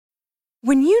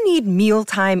When you need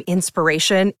mealtime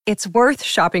inspiration, it's worth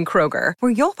shopping Kroger,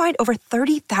 where you'll find over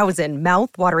 30,000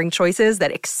 mouth-watering choices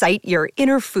that excite your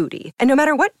inner foodie. And no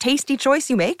matter what tasty choice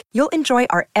you make, you'll enjoy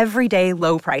our everyday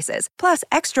low prices, plus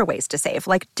extra ways to save,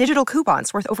 like digital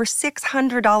coupons worth over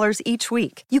 $600 each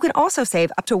week. You can also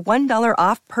save up to $1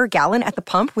 off per gallon at the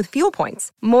pump with fuel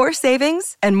points. More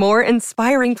savings and more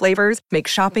inspiring flavors make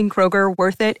shopping Kroger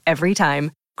worth it every time.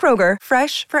 Kroger,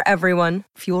 fresh for everyone.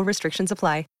 Fuel restrictions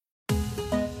apply.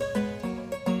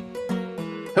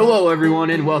 Hello, everyone,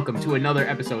 and welcome to another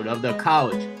episode of the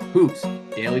College Hoops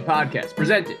Daily Podcast,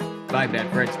 presented by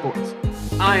Betfred Sports.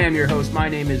 I am your host. My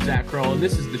name is Zach Kroll, and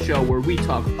this is the show where we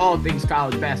talk all things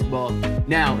college basketball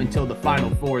now until the Final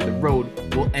Four. The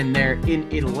road will end there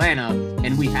in Atlanta,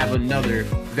 and we have another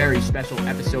very special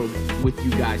episode with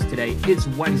you guys today. It's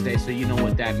Wednesday, so you know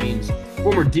what that means.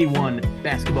 Former D1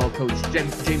 basketball coach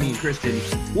Jamion Christian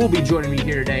will be joining me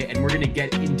here today, and we're going to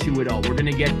get into it all. We're going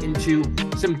to get into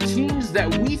some teams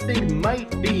that we think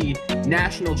might be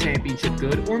national championship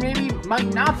good, or maybe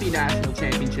might not be national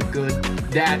championship good,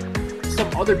 that some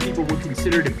other people would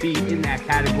consider to be in that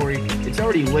category. It's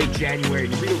already late January,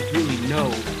 and we don't really know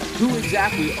who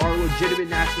exactly are legitimate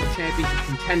national championship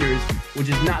contenders, which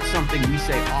is not something we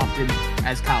say often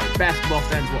as college basketball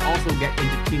fans. We'll also get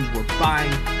into teams we're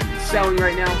buying and selling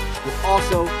right now. We'll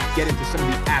also get into some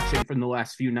of the action from the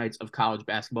last few nights of college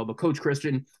basketball. But Coach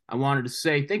Christian, I wanted to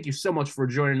say thank you so much for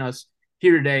joining us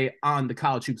here today on the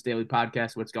College Hoops Daily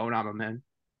Podcast. What's going on, my man?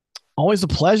 Always a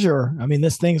pleasure. I mean,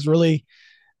 this thing's really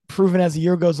proven as the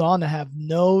year goes on to have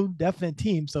no definite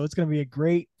team. So it's going to be a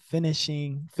great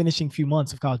finishing few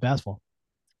months of college basketball.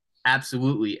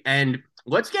 Absolutely. And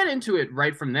let's get into it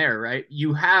right from there, right?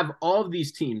 You have all of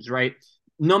these teams, right?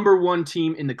 Number one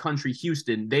team in the country,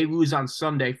 Houston, they lose on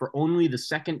Sunday for only the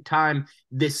second time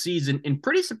this season in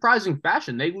pretty surprising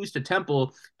fashion. They lose to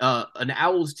Temple, an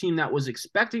Owls team that was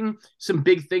expecting some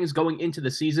big things going into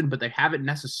the season, but they haven't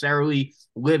necessarily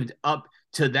lived up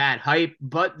to that hype,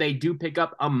 but they do pick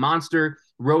up a monster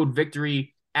road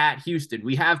victory at Houston.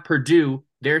 We have Purdue.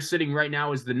 They're sitting right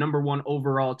now as the number one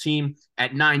overall team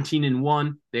at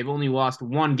 19-1. They've only lost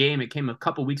one game. It came a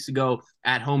couple weeks ago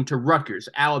at home to Rutgers.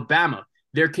 Alabama,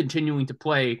 they're continuing to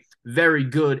play very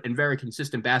good and very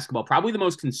consistent basketball, probably the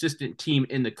most consistent team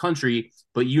in the country.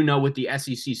 But you know, with the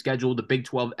SEC schedule, the Big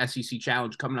 12 SEC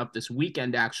Challenge coming up this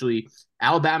weekend, actually,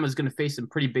 Alabama is going to face some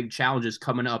pretty big challenges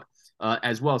coming up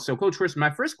as well. So, Coach Chris, my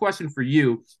first question for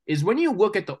you is, when you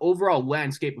look at the overall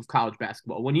landscape of college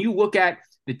basketball, when you look at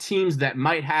the teams that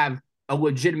might have a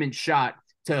legitimate shot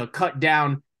to cut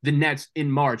down the Nets in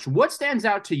March, what stands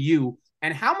out to you?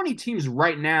 And how many teams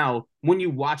right now, when you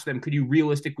watch them, could you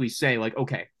realistically say, like,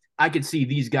 okay, I could see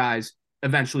these guys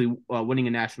eventually winning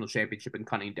a national championship and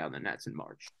cutting down the Nets in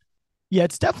March? Yeah,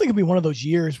 it's definitely going to be one of those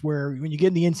years where when you get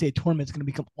in the NCAA tournament, it's going to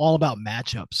become all about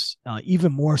matchups,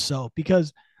 even more so,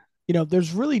 because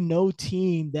there's really no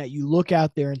team that you look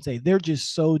out there and say they're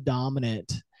just so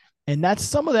dominant. And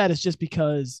some of that is just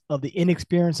because of the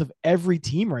inexperience of every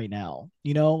team right now.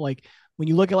 Like when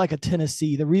you look at like a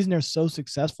Tennessee, the reason they're so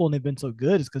successful and they've been so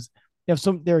good is because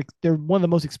they're one of the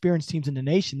most experienced teams in the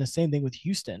nation. The same thing with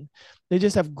Houston. They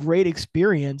just have great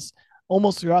experience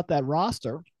almost throughout that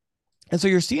roster. And so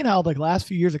you're seeing how like last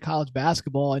few years of college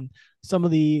basketball and some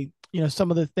of the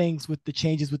things with the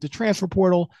changes with the transfer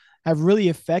portal have really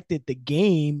affected the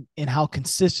game and how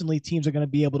consistently teams are going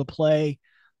to be able to play.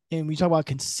 And we talk about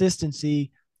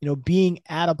consistency, being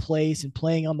at a place and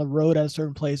playing on the road at a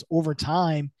certain place over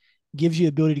time gives you the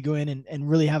ability to go in and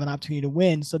really have an opportunity to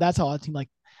win. So that's how a team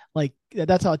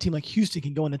like Houston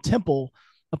can go into Temple,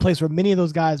 a place where many of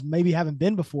those guys maybe haven't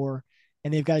been before,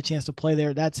 and they've got a chance to play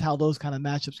there. That's how those kind of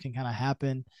matchups can kind of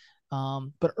happen.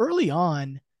 But early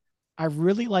on, I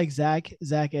really like Zach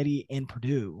Edey, and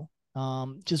Purdue.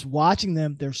 Just watching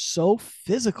them, they're so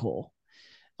physical.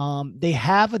 They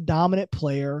have a dominant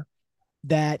player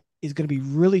that is going to be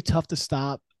really tough to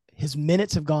stop. His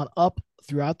minutes have gone up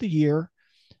throughout the year,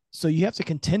 so you have to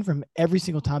contend for him every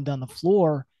single time down the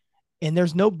floor. And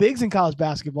there's no bigs in college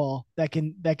basketball that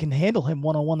can handle him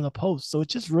one-on-one in the post. So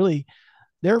it's just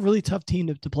they're a really tough team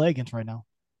to play against right now.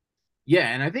 Yeah,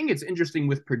 and I think it's interesting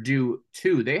with Purdue,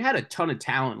 too. They had a ton of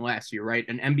talent last year, right?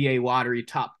 An NBA lottery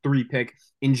top 3 pick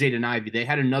in Jaden Ivey. They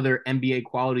had another NBA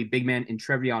quality big man in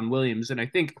Trevion Williams. And I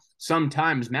think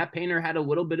sometimes Matt Painter had a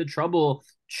little bit of trouble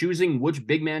choosing which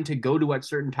big man to go to at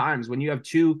certain times. When you have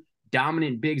two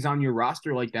dominant bigs on your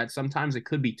roster like that, sometimes it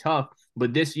could be tough.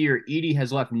 But this year, Edey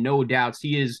has left no doubts.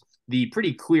 He is the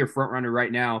pretty clear frontrunner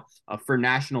right now for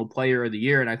National Player of the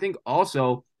Year. And I think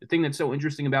also the thing that's so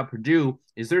interesting about Purdue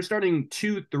is they're starting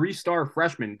 2 3-star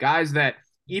freshmen, guys that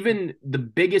even the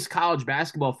biggest college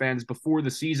basketball fans before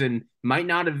the season might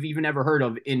not have even ever heard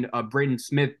of in Braden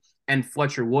Smith and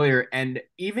Fletcher Loyer. And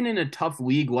even in a tough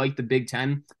league like the Big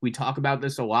Ten, we talk about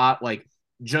this a lot, like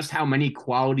just how many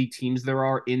quality teams there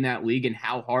are in that league and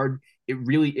how hard it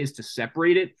really is to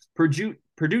separate it.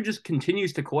 Purdue just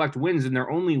continues to collect wins, and their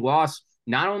only loss,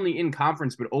 not only in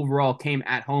conference, but overall came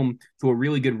at home to a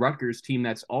really good Rutgers team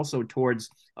that's also towards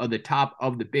the top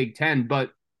of the Big Ten.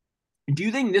 But do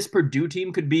you think this Purdue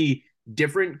team could be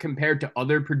different compared to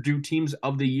other Purdue teams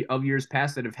of years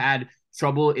past that have had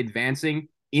trouble advancing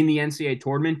in the NCAA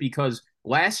tournament? Because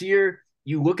last year,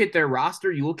 you look at their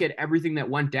roster, you look at everything that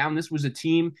went down. This was a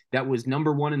team that was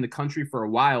number one in the country for a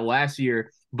while last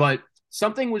year, but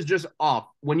something was just off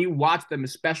when you watch them,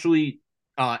 especially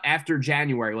after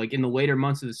January, like in the later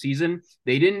months of the season.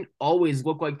 They didn't always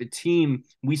look like the team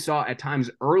we saw at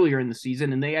times earlier in the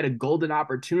season, and they had a golden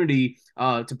opportunity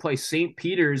to play St.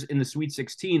 Peter's in the Sweet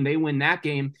 16. They win that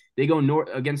game. They go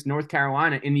against North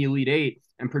Carolina in the Elite Eight,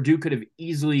 and Purdue could have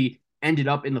easily ended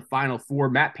up in the Final Four.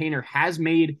 Matt Painter has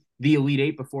made the Elite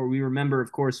Eight before. We remember,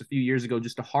 of course, a few years ago,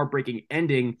 just a heartbreaking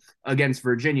ending against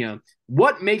Virginia.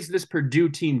 What makes this Purdue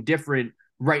team different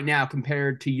right now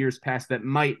compared to years past that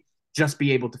might just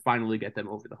be able to finally get them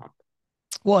over the hump?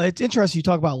 Well, it's interesting you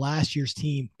talk about last year's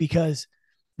team, because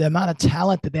the amount of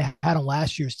talent that they had on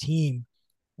last year's team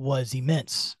was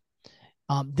immense.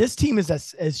 This team is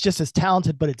just as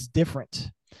talented, but it's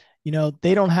different. You know,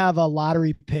 they don't have a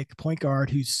lottery pick point guard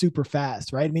who's super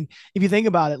fast, right? I mean, if you think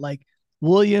about it, like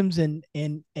Williams and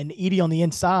Edey on the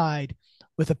inside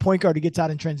with a point guard who gets out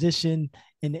in transition,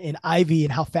 and Ivy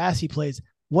and how fast he plays,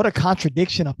 what a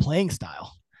contradiction of playing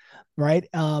style, right?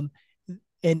 And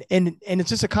it's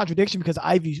just a contradiction because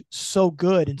Ivy's so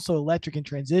good and so electric in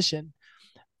transition.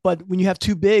 But when you have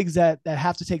two bigs that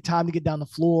have to take time to get down the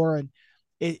floor, and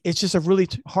it's just a really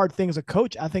hard thing as a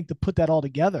coach, I think, to put that all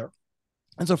together.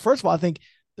 And so, first of all, I think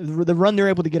the run they're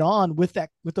able to get on with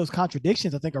those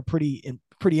contradictions, I think, are pretty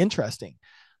interesting.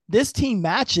 This team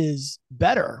matches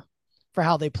better for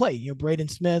how they play. You know, Braden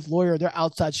Smith, Loyer, they're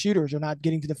outside shooters. They're not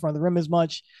getting to the front of the rim as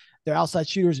much. They're outside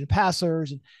shooters and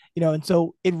passers, and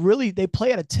so they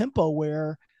play at a tempo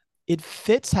where it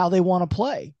fits how they want to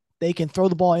play. They can throw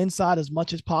the ball inside as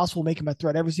much as possible, make him a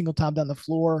threat every single time down the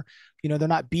floor. You know, they're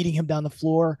not beating him down the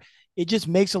floor. It just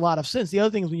makes a lot of sense. The other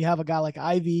thing is when you have a guy like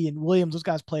Ivy and Williams, those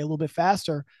guys play a little bit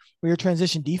faster, where your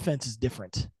transition defense is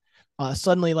different.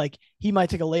 Suddenly, like Ivy might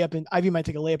take a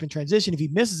layup in transition. If he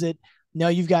misses it, now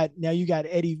you've got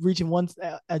Edey reaching one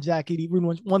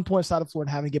point side of the floor and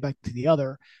having to get back to the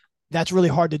other. That's really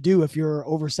hard to do if you're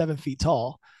over 7 feet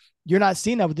tall. You're not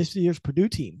seeing that with this year's Purdue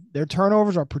team. Their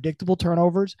turnovers are predictable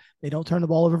turnovers. They don't turn the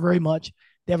ball over very much.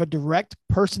 They have a direct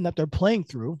person that they're playing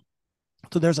through.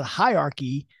 So there's a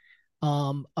hierarchy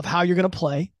of how you're going to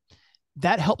play.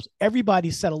 That helps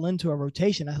everybody settle into a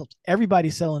rotation. That helps everybody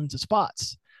settle into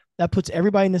spots. That puts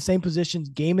everybody in the same positions,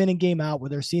 game in and game out, where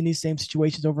they're seeing these same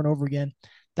situations over and over again.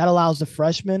 That allows the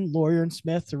freshmen, Loyer and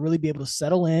Smith, to really be able to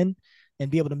settle in and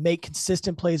be able to make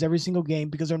consistent plays every single game,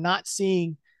 because they're not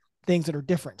seeing things that are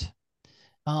different.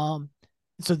 So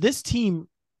this team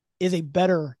is a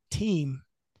better team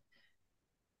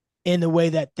in the way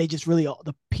that they just really,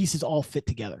 the pieces all fit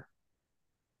together.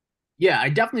 Yeah, I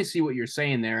definitely see what you're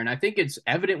saying there. And I think it's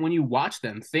evident when you watch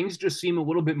them. Things just seem a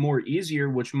little bit more easier,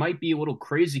 which might be a little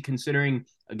crazy considering,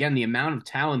 again, the amount of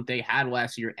talent they had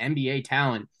last year, NBA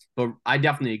talent. But I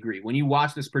definitely agree. When you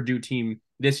watch this Purdue team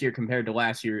this year compared to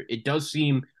last year, it does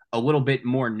seem a little bit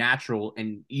more natural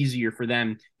and easier for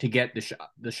them to get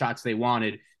the shots they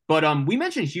wanted. But we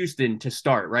mentioned Houston to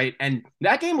start, right? And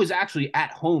that game was actually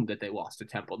at home that they lost to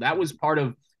Temple. That was part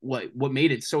of what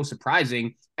made it so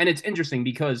surprising. And it's interesting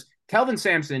because Kelvin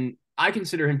Sampson, I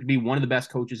consider him to be one of the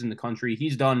best coaches in the country.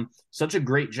 He's done such a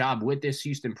great job with this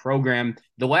Houston program.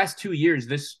 The last 2 years,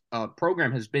 this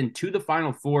program has been to the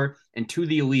Final Four and to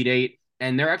the Elite Eight,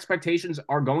 and their expectations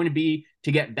are going to be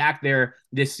to get back there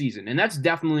this season. And that's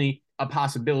definitely a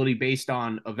possibility based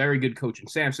on a very good coach in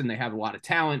Sampson. They have a lot of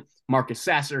talent. Marcus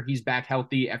Sasser, he's back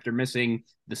healthy after missing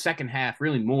the second half,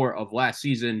 really more of last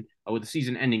season with a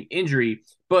season-ending injury.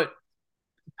 But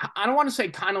I don't want to say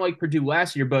kind of like Purdue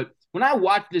last year, but when I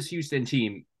watch this Houston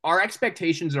team, our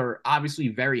expectations are obviously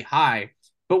very high.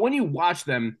 But when you watch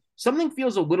them, something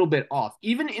feels a little bit off.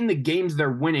 Even in the games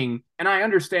they're winning, and I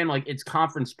understand like it's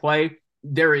conference play,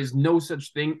 there is no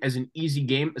such thing as an easy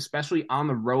game, especially on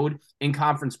the road in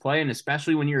conference play, and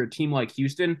especially when you're a team like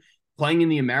Houston playing in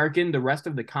the American. The rest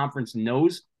of the conference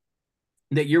knows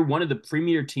that you're one of the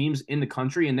premier teams in the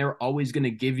country, and they're always going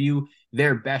to give you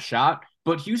their best shot.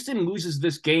 But Houston loses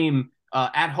this game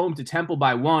at home to Temple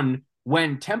by 1,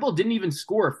 when Temple didn't even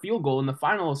score a field goal in the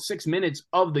final 6 minutes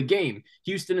of the game.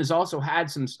 Houston has also had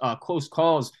some close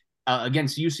calls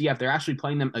against UCF. They're actually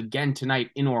playing them again tonight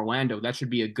in Orlando. That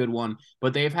should be a good one.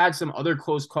 But they've had some other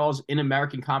close calls in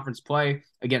American Conference play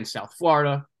against South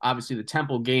Florida, obviously the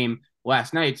Temple game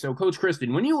last night. So, Coach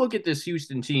Kristen, when you look at this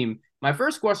Houston team, my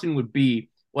first question would be,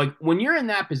 like, when you're in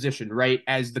that position, right,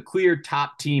 as the clear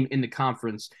top team in the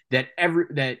conference, that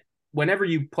whenever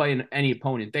you play any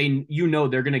opponent,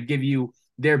 they're going to give you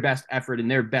their best effort and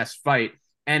their best fight.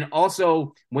 And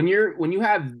also, when you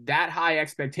have that high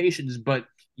expectations, but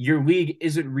your league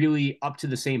isn't really up to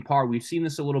the same par. We've seen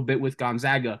this a little bit with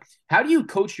Gonzaga. How do you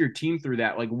coach your team through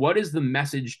that? Like, what is the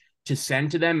message to send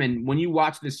to them? And when you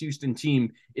watch this Houston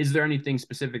team, is there anything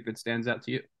specific that stands out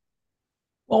to you?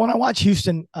 Well, when I watch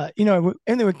Houston,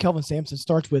 anything with Kelvin Sampson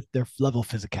starts with their level of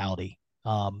physicality.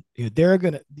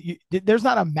 There's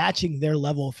not a matching their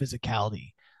level of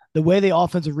physicality. The way they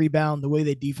offensive rebound, the way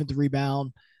they defensive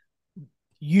rebound,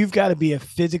 you've got to be a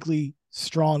physically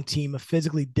strong team, a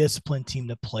physically disciplined team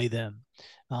to play them.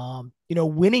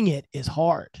 Winning it is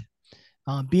hard.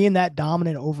 Being that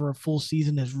dominant over a full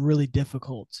season is really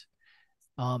difficult.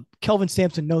 Kelvin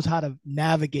Sampson knows how to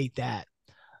navigate that.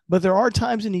 But there are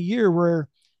times in the year where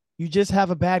you just have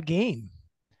a bad game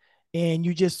and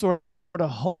you just sort of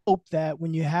hope that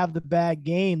when you have the bad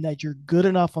game that you're good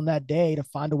enough on that day to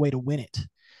find a way to win it.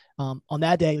 On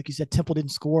that day, like you said, Temple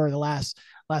didn't score the last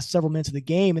several minutes of the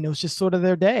game, and it was just sort of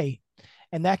their day.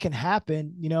 And that can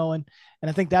happen, and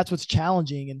I think that's what's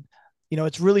challenging. And,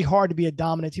 it's really hard to be a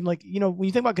dominant team. Like, when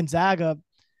you think about Gonzaga,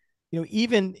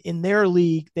 even in their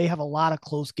league, they have a lot of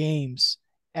close games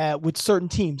with certain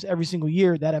teams every single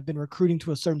year that have been recruiting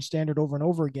to a certain standard over and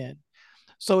over again.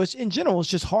 So it's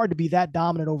just hard to be that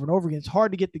dominant over and over again. It's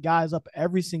hard to get the guys up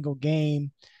every single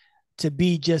game to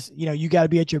be just, you got to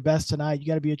be at your best tonight. You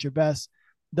got to be at your best.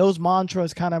 Those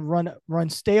mantras kind of run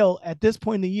stale at this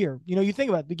point in the year. You think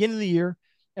about it, beginning of the year,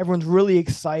 everyone's really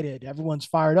excited. Everyone's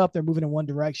fired up. They're moving in one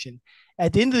direction.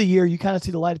 At the end of the year, you kind of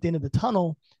see the light at the end of the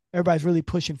tunnel. Everybody's really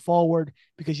pushing forward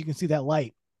because you can see that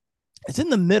light. It's in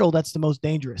the middle that's the most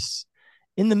dangerous.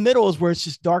 In the middle is where it's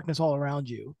just darkness all around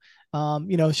you.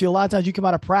 See, a lot of times you come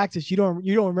out of practice, you don't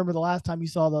remember the last time you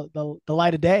saw the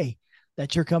light of day,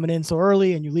 that you're coming in so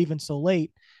early and you're leaving so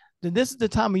late. Then this is the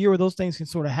time of year where those things can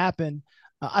sort of happen.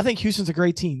 I think Houston's a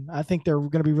great team. I think they're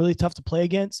going to be really tough to play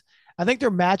against. I think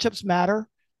their matchups matter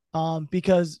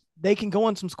because they can go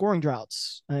on some scoring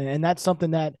droughts, and that's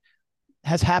something that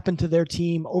has happened to their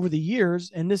team over the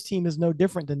years, and this team is no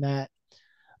different than that.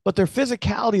 But their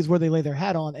physicality is where they lay their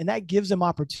hat on, and that gives them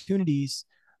opportunities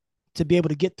to be able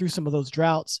to get through some of those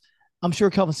droughts. I'm sure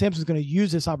Kelvin Sampson is going to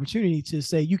use this opportunity to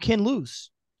say, you can lose.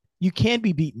 You can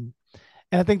be beaten.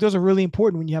 And I think those are really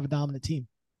important when you have a dominant team.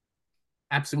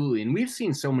 Absolutely. And we've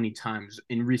seen so many times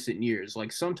in recent years,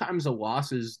 like sometimes a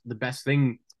loss is the best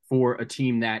thing for a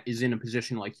team that is in a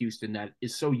position like Houston that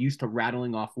is so used to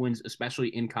rattling off wins, especially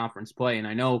in conference play. And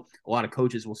I know a lot of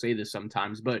coaches will say this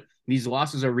sometimes, but these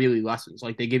losses are really lessons.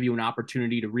 Like, they give you an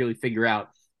opportunity to really figure out,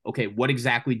 okay, what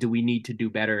exactly do we need to do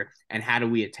better and how do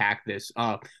we attack this?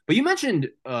 But you mentioned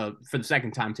for the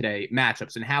second time today,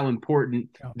 matchups and how important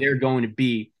they're going to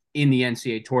be in the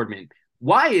NCAA tournament.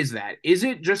 Why is that? Is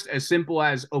it just as simple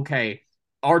as, okay,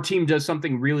 our team does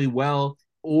something really well,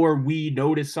 or we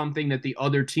notice something that the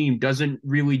other team doesn't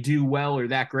really do well or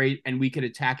that great, and we could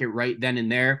attack it right then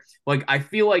and there? Like, I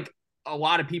feel like a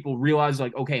lot of people realize,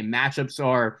 like, okay, matchups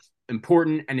are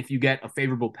important, and if you get a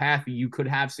favorable path, you could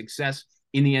have success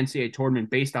in the NCAA tournament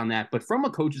based on that. But from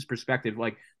a coach's perspective,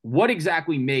 like, what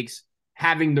exactly makes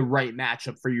having the right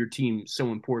matchup for your team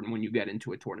so important when you get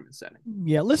into a tournament setting?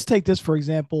 Yeah, let's take this for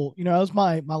example. It was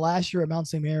my last year at Mount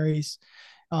St. Mary's.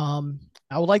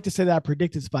 I would like to say that I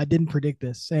predicted this, but I didn't predict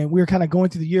this. And we were kind of going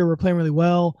through the year. We were playing really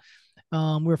well.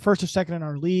 We were first or second in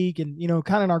our league. And,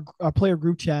 kind of in our player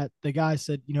group chat, the guy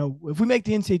said, if we make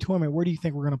the NCAA tournament, where do you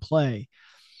think we're going to play?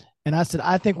 And I said,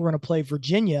 I think we're going to play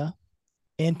Virginia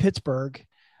and Pittsburgh.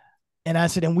 And I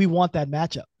said, and we want that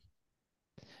matchup.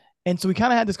 And so we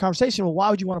kind of had this conversation. Well,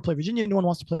 why would you want to play Virginia? No one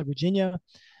wants to play Virginia.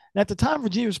 And at the time,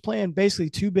 Virginia was playing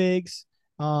basically two bigs.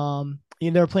 They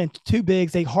were playing two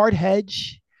bigs. They hard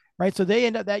hedge, right? So they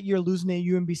end up that year losing to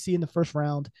UMBC in the first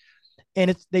round.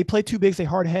 And they play two bigs. They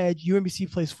hard hedge.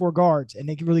 UMBC plays four guards, and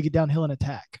they can really get downhill and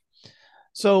attack.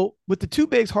 So with the two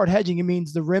bigs hard hedging, it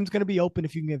means the rim's going to be open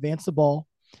if you can advance the ball.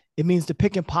 It means the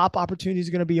pick and pop opportunities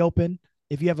are going to be open.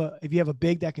 If you have a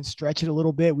big that can stretch it a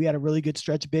little bit, we had a really good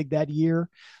stretch big that year.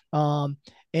 And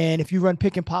if you run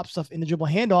pick and pop stuff in the dribble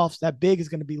handoffs, that big is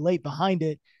going to be late behind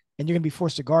it, and you're going to be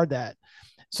forced to guard that.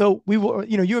 So we were,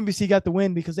 UMBC got the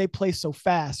win because they play so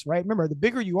fast, right? Remember, the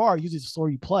bigger you are, usually the slower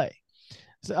you play.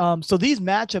 So these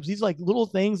matchups, these like little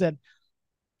things that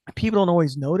people don't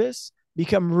always notice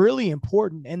become really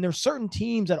important. And there's certain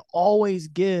teams that always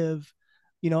give,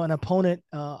 an opponent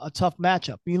a tough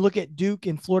matchup. When you look at Duke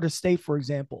and Florida State, for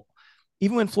example,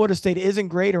 even when Florida State isn't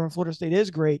great or when Florida State is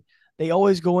great, they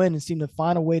always go in and seem to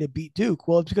find a way to beat Duke.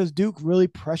 Well, it's because Duke really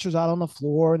pressures out on the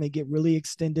floor and they get really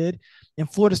extended.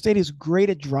 And Florida State is great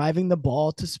at driving the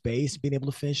ball to space, being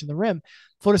able to finish in the rim.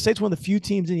 Florida State's one of the few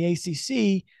teams in the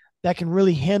ACC that can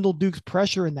really handle Duke's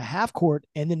pressure in the half court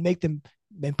and then make them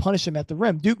and punish them at the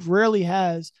rim. Duke rarely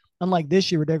has, unlike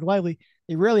this year with Derek Lively,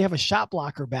 they rarely have a shot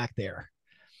blocker back there.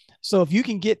 So if you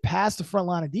can get past the front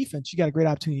line of defense, you got a great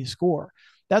opportunity to score.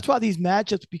 That's why these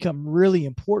matchups become really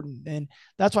important. And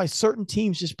that's why certain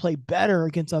teams just play better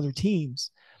against other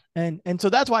teams. And so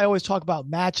that's why I always talk about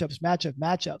matchups,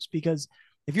 because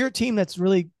if you're a team that's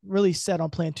really, really set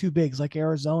on playing two bigs like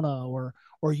Arizona or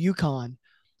UConn,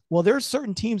 well, there's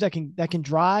certain teams that can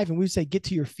drive, and we say get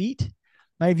to your feet.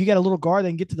 Right? If you got a little guard that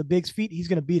can get to the big's feet, he's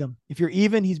going to beat them. If you're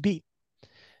even, he's beat.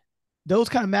 Those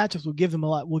kind of matchups will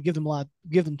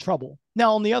give them trouble.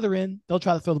 Now, on the other end, they'll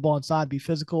try to throw the ball inside, be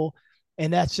physical,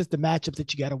 and that's just the matchup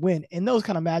that you got to win. And those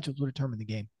kind of matchups will determine the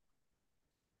game.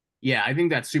 Yeah, I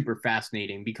think that's super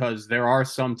fascinating because there are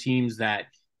some teams that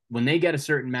when they get a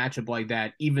certain matchup like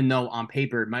that, even though on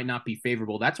paper it might not be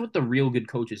favorable, that's what the real good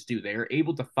coaches do. They are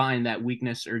able to find that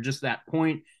weakness or just that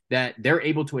point that they're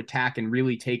able to attack and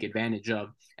really take advantage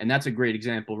of. And that's a great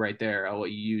example right there,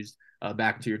 what you used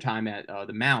back to your time at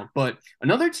the Mount. But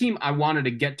another team I wanted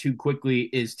to get to quickly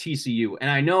is TCU. And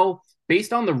I know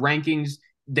based on the rankings,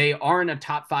 they aren't a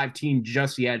top 5 team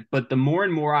just yet, but the more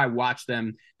and more I watch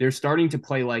them, they're starting to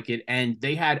play like it. And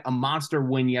they had a monster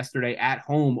win yesterday at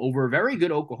home over a very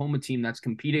good Oklahoma team that's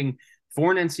competing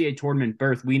for an NCAA tournament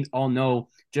berth. We all know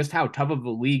just how tough of a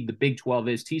league the Big 12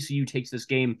 is. TCU takes this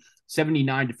game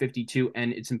 79-52.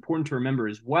 And it's important to remember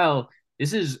as well,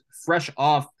 this is fresh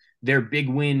off their big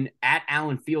win at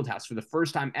Allen Fieldhouse for the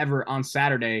first time ever on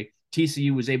Saturday.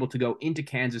 TCU was able to go into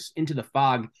Kansas, into the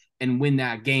Fog, and win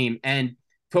that game. And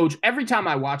Coach, every time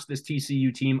I watch this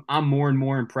TCU team, I'm more and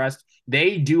more impressed.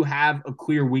 They do have a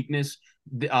clear weakness,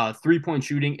 three-point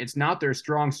shooting. It's not their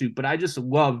strong suit, but I just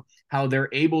love how they're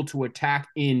able to attack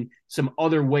in some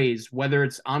other ways, whether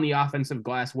it's on the offensive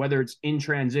glass, whether it's in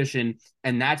transition,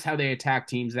 and that's how they attack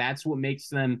teams. That's what makes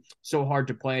them so hard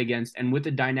to play against. And with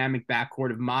the dynamic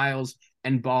backcourt of Miles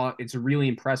and Ball, it's really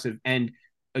impressive. And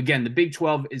again, the Big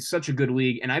 12 is such a good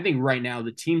league, and I think right now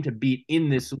the team to beat in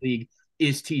this league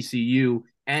is TCU.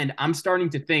 And I'm starting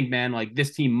to think, man, like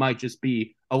this team might just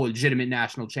be a legitimate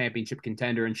national championship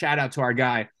contender. And shout out to our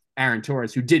guy, Aaron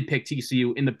Torres, who did pick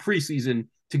TCU in the preseason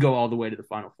to go all the way to the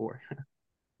Final Four.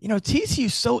 TCU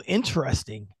is so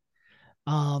interesting.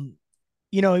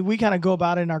 We kind of go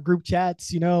about it in our group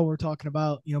chats. We're talking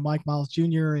about, Mike Miles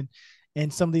Jr.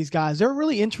 and some of these guys. They're a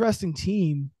really interesting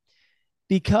team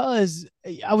because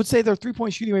I would say their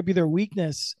 3-point shooting might be their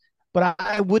weakness, but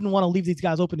I wouldn't want to leave these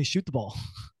guys open to shoot the ball.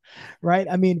 Right.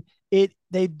 I mean,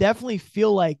 they definitely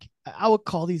feel like I would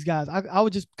call these guys, I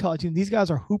would just call it, these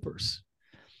guys are hoopers.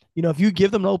 If you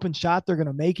give them an open shot, they're going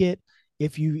to make it.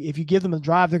 If you give them a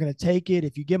drive, they're going to take it.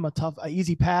 If you give them a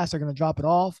easy pass, they're going to drop it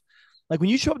off. Like when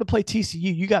you show up to play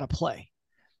TCU, you got to play,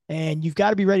 and you've got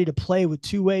to be ready to play with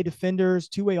two-way defenders,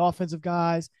 two-way offensive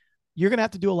guys. You're going to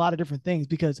have to do a lot of different things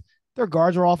because their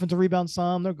guards are offensive rebound.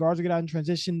 Their guards will get out in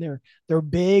transition. Their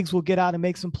bigs will get out and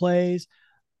make some plays.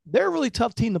 They're a really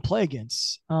tough team to play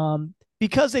against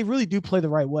because they really do play the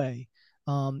right way.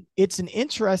 It's an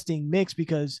interesting mix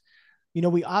because,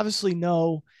 we obviously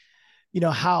know,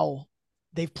 how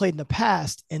they've played in the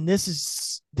past, and this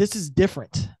is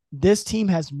different. This team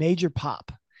has major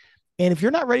pop. And if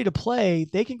you're not ready to play,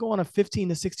 they can go on a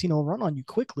 15-16-0 run on you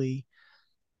quickly.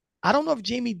 I don't know if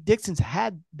Jamie Dixon's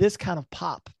had this kind of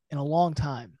pop in a long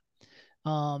time.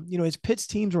 His Pitt's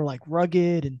teams were like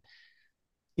rugged and,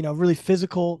 really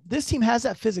physical. This team has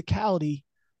that physicality,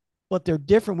 but they're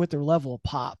different with their level of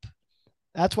pop.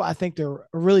 That's why I think they're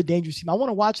a really dangerous team. I want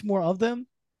to watch more of them.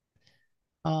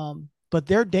 But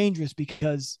they're dangerous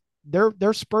because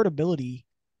their spurt ability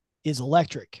is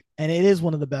electric, and it is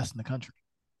one of the best in the country.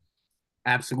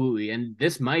 Absolutely. And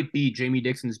this might be Jamie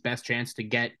Dixon's best chance to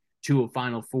get to a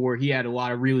Final Four. He had a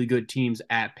lot of really good teams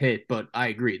at Pitt, but I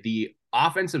agree. The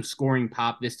offensive scoring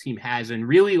pop this team has, and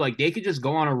really like they could just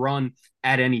go on a run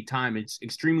at any time. It's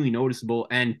extremely noticeable.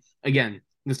 And again,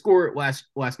 the score last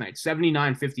night,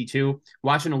 79-52.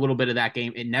 Watching a little bit of that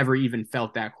game, it never even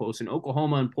felt that close. And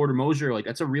Oklahoma and Porter Moser, like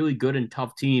that's a really good and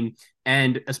tough team.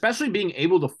 And especially being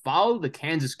able to follow the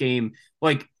Kansas game,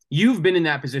 like you've been in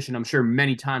that position, I'm sure,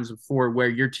 many times before where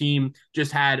your team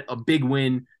just had a big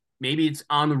win. Maybe it's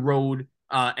on the road,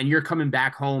 and you're coming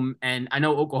back home. And I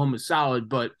know Oklahoma's solid,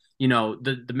 but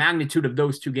the magnitude of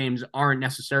those two games aren't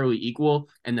necessarily equal.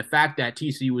 And the fact that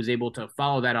TCU was able to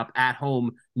follow that up at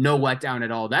home, no letdown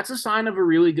at all, that's a sign of a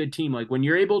really good team. Like when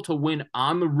you're able to win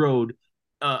on the road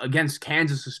against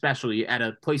Kansas, especially at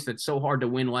a place that's so hard to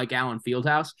win like Allen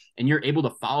Fieldhouse, and you're able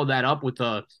to follow that up with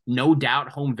a no doubt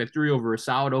home victory over a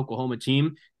solid Oklahoma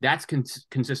team, that's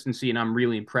consistency. And I'm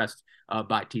really impressed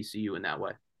by TCU in that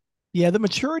way. Yeah, the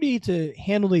maturity to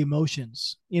handle the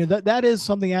emotions. That is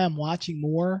something I am watching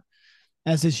more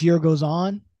as this year goes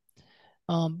on.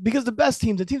 Because the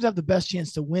teams that have the best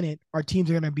chance to win it are teams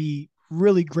that are going to be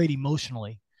really great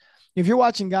emotionally. If you're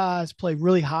watching guys play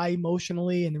really high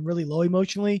emotionally and really low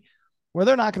emotionally, where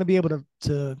they're not going to be able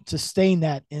to sustain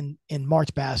that in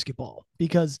March basketball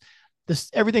because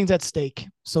everything's at stake.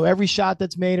 So every shot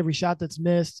that's made, every shot that's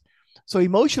missed. So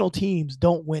emotional teams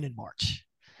don't win in March,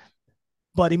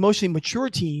 but emotionally mature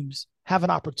teams have an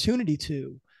opportunity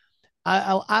to.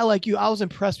 I like you. I was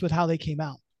impressed with how they came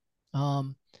out.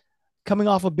 Coming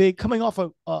off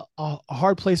a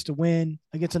hard place to win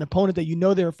against an opponent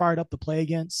that they were fired up to play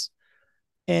against,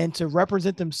 and to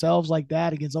represent themselves like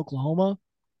that against Oklahoma,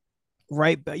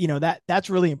 right? But that's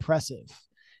really impressive,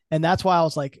 and that's why I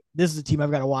was like, this is a team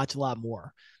I've got to watch a lot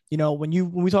more. When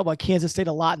we talk about Kansas State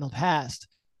a lot in the past,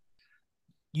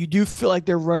 you do feel like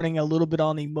they're running a little bit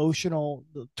on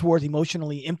towards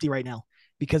emotionally empty right now,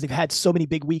 because they've had so many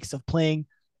big weeks of playing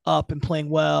up and playing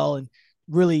well and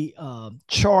really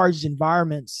charged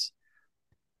environments.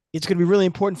 It's going to be really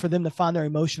important for them to find their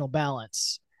emotional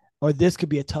balance, or this could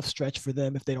be a tough stretch for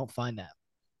them if they don't find that.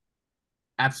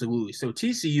 Absolutely. So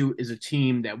TCU is a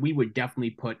team that we would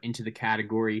definitely put into the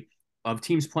category of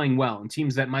teams playing well and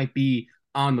teams that might be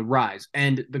on the rise.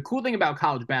 And the cool thing about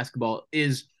college basketball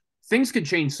is things could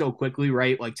change so quickly,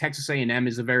 right? Like Texas A&M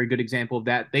is a very good example of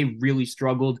that. They really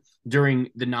struggled during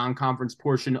the non-conference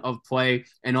portion of play,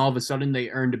 and all of a sudden they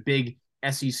earned a big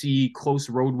SEC close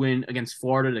road win against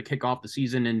Florida to kick off the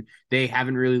season, and they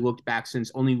haven't really looked back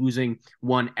since, only losing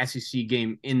one SEC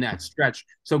game in that stretch.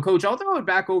 So, Coach, I'll throw it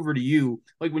back over to you.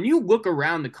 Like, when you look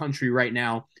around the country right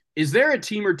now, is there a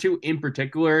team or two in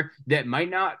particular that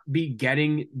might not be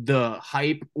getting the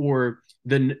hype or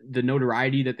the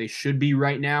notoriety that they should be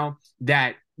right now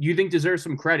that you think deserve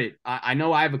some credit? I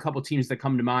know I have a couple teams that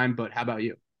come to mind, but how about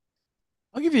you?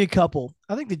 I'll give you a couple.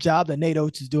 I think the job that Nate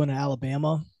Oates is doing in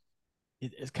Alabama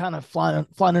is kind of flying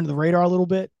under the radar a little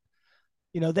bit.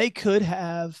 They could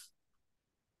have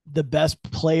the best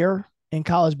player in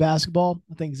college basketball.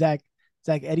 I think Zach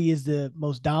Edey is the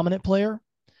most dominant player,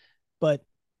 but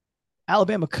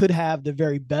Alabama could have the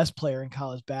very best player in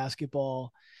college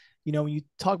basketball. When you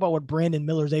talk about what Brandon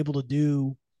Miller is able to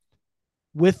do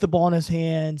with the ball in his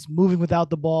hands, moving without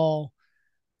the ball,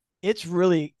 it's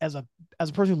really, as a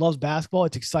person who loves basketball,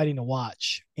 it's exciting to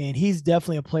watch. And he's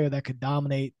definitely a player that could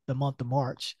dominate the month of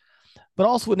March. But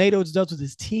also what Nate Oates does with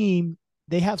his team,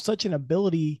 they have such an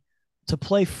ability to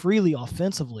play freely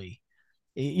offensively.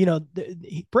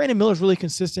 Brandon Miller's really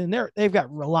consistent. They've got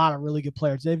a lot of really good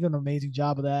players. They've done an amazing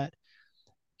job of that.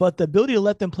 But the ability to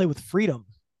let them play with freedom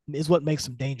is what makes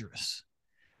them dangerous.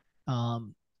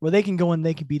 Where they can go and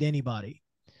they can beat anybody.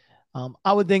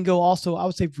 I would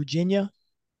say Virginia.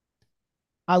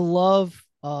 I love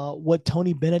what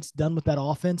Tony Bennett's done with that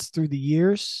offense through the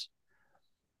years,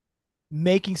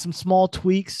 making some small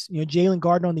tweaks. Jalen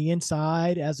Gardner on the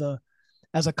inside as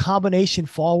a combination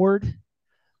forward.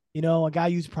 A guy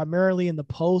used primarily in the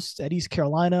post at East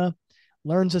Carolina,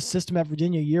 learns a system at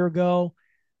Virginia a year ago.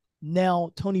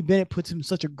 Now Tony Bennett puts him in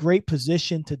such a great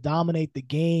position to dominate the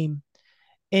game.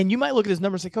 And you might look at his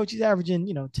numbers and say, Coach, he's averaging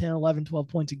 10, 11, 12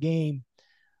 points a game.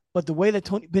 But the way that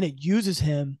Tony Bennett uses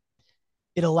him,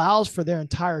 it allows for their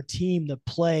entire team to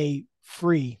play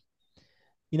free.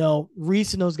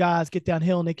 Reese and those guys get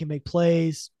downhill and they can make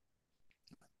plays.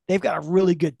 They've got a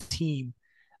really good team.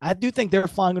 I do think they're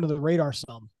flying under the radar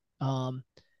some.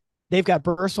 They've got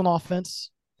burst on offense,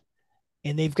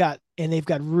 and they've got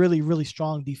really, really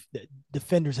strong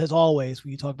defenders, as always,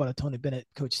 when you talk about a Tony Bennett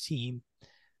coach team.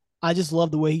 I just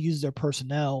love the way he uses their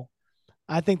personnel.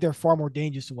 I think they're far more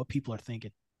dangerous than what people are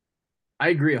thinking. I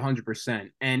agree 100%.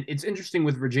 And it's interesting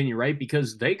with Virginia, right?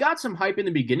 Because they got some hype in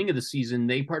the beginning of the season.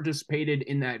 They participated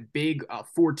in that big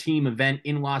 4-team event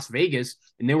in Las Vegas,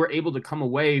 and they were able to come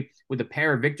away with a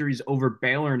pair of victories over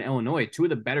Baylor and Illinois, two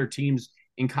of the better teams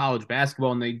in college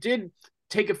basketball. And they did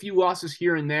take a few losses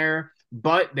here and there,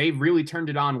 but they've really turned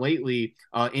it on lately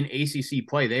in ACC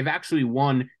play. They've actually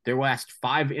won their last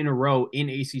 5 in a row in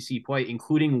ACC play,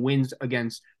 including wins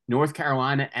against North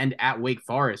Carolina and at Wake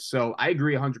Forest. So I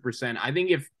agree 100%. I think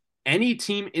if any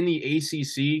team in the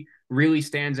ACC really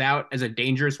stands out as a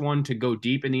dangerous one to go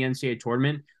deep in the NCAA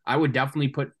tournament, I would definitely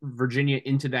put Virginia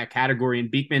into that category. And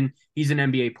Beekman, he's an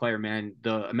NBA player, man.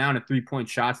 The amount of three-point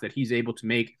shots that he's able to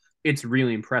make, it's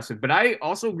really impressive. But I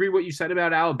also agree what you said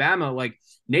about Alabama. Like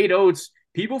Nate Oates,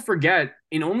 people forget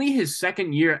in only his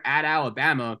second year at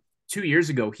Alabama 2 years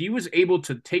ago, he was able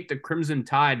to take the Crimson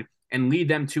Tide and lead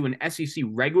them to an SEC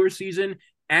regular season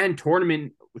and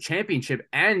tournament championship.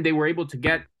 And they were able to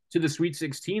get to the Sweet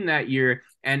 16 that year.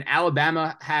 And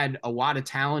Alabama had a lot of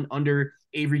talent under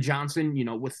Avery Johnson, you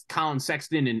know, with Colin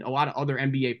Sexton and a lot of other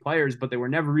NBA players, but they were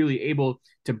never really able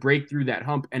to break through that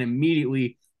hump. And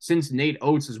immediately, since Nate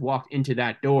Oates has walked into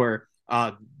that door,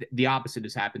 the opposite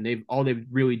has happened. All they've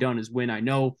really done is win. I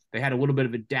know they had a little bit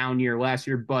of a down year last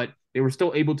year, but they were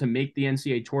still able to make the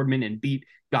NCAA tournament and beat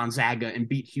Gonzaga and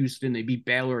beat Houston. They beat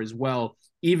Baylor as well.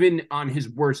 Even on his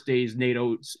worst days, Nate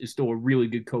Oates is still a really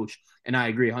good coach. And I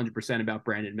agree 100% about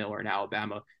Brandon Miller in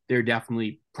Alabama. They're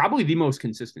definitely probably the most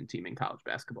consistent team in college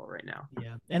basketball right now.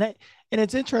 Yeah. And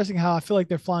it's interesting how I feel like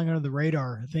they're flying under the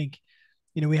radar. I think,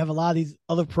 you know, we have a lot of these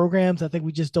other programs. I think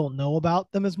we just don't know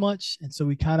about them as much. And so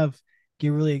we kind of get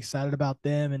really excited about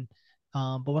them. And,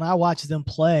 but when I watch them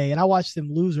play and I watched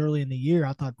them lose early in the year,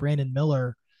 I thought Brandon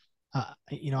Miller,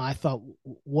 you know, I thought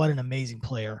what an amazing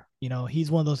player. You know, he's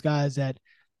one of those guys that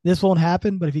this won't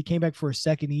happen, but if he came back for a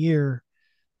second year,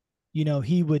 you know,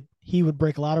 he would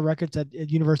break a lot of records at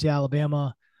University of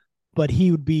Alabama, but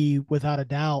he would be without a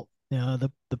doubt, you know,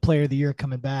 the player of the year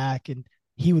coming back, and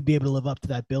he would be able to live up to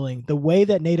that billing. The way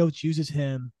that Nate Oates uses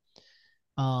him,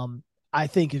 I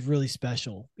think is really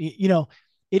special. You know,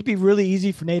 it'd be really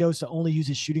easy for Nate Oates to only use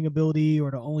his shooting ability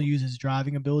or to only use his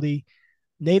driving ability.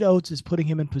 Nate Oates is putting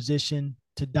him in position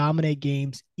to dominate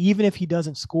games, even if he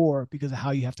doesn't score, because of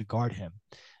how you have to guard him.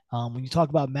 When you talk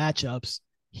about matchups,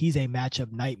 he's a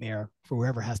matchup nightmare for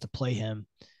whoever has to play him,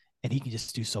 and he can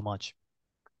just do so much.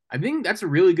 I think that's a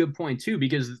really good point, too,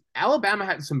 because Alabama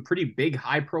had some pretty big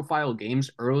high-profile games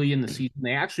early in the season.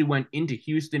 They actually went into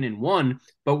Houston and won,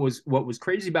 but what was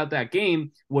crazy about that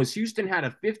game was Houston had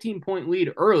a 15-point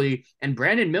lead early, and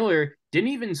Brandon Miller didn't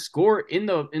even score in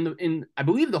I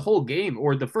believe the whole game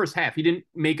or the first half. He didn't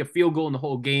make a field goal in the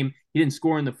whole game. He didn't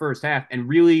score in the first half, and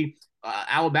really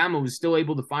Alabama was still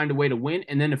able to find a way to win.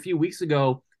 And then a few weeks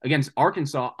ago against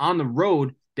Arkansas on the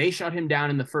road, they shut him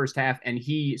down in the first half, and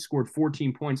he scored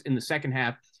 14 points in the second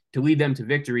half to lead them to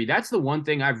victory. That's the one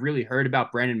thing I've really heard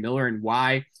about Brandon Miller, and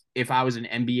why, if I was an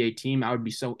NBA team, I would be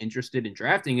so interested in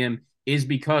drafting him, is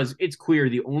because it's clear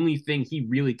the only thing he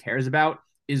really cares about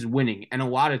is winning. And a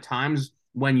lot of times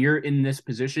when you're in this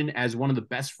position as one of the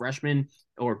best freshmen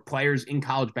or players in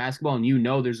college basketball, and you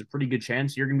know there's a pretty good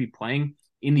chance you're going to be playing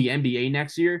in the NBA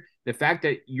next year, the fact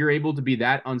that you're able to be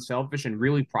that unselfish and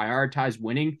really prioritize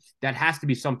winning, that has to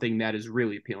be something that is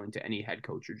really appealing to any head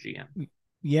coach or GM.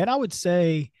 Yeah, and I would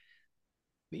say,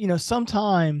 you know,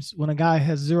 sometimes when a guy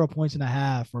has 0 points and a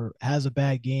half or has a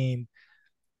bad game,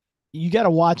 you got to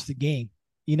watch the game.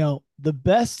 You know, the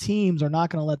best teams are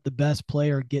not going to let the best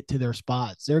player get to their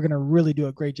spots. They're going to really do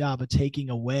a great job of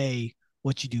taking away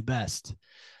what you do best.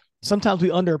 Sometimes we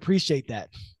underappreciate that.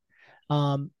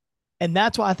 And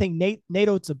that's why I think Nate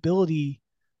Oates' ability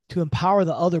to empower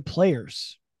the other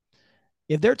players,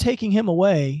 if they're taking him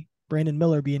away, Brandon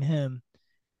Miller being him,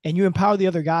 and you empower the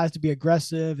other guys to be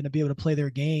aggressive and to be able to play their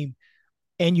game,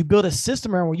 and you build a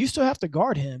system around where you still have to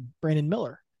guard him, Brandon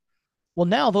Miller. Well,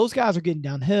 now those guys are getting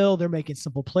downhill. They're making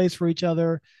simple plays for each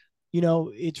other. You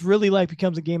know, it's really like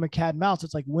becomes a game of cat and mouse.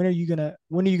 It's like, when are you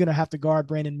gonna have to guard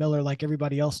Brandon Miller like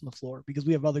everybody else on the floor? Because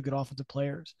we have other good offensive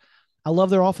players. I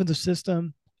love their offensive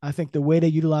system. I think the way they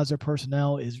utilize their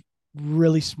personnel is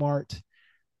really smart.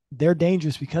 They're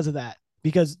dangerous because of that.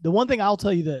 Because the one thing I'll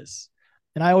tell you this,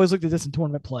 and I always looked at this in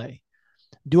tournament play,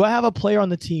 do I have a player on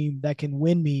the team that can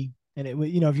win me? And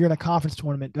you know, if you're in a conference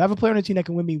tournament, do I have a player on the team that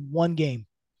can win me one game?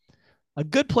 A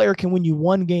good player can win you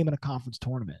one game in a conference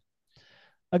tournament.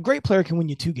 A great player can win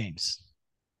you 2 games.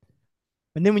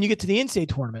 And then when you get to the NCAA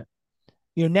tournament,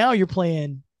 you know, now you're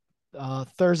playing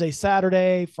Thursday,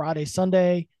 Saturday, Friday,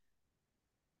 Sunday.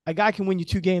 A guy can win you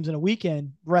 2 games in a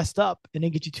weekend, rest up, and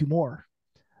then get you 2 more.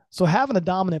 So having a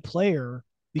dominant player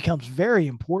becomes very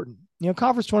important. You know,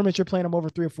 conference tournaments, you're playing them over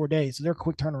 3 or 4 days, so they're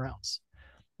quick turnarounds.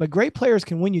 But great players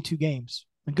can win you 2 games,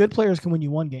 and good players can win you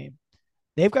 1 game.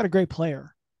 They've got a great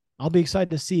player. I'll be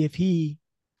excited to see if he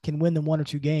can win them 1 or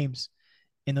 2 games.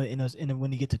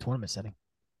 when you get to tournament setting.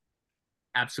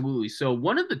 Absolutely. So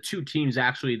one of the two teams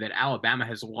actually that Alabama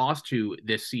has lost to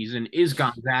this season is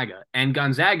Gonzaga. And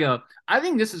Gonzaga, I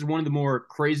think this is one of the more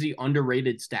crazy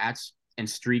underrated stats and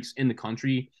streaks in the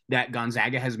country, that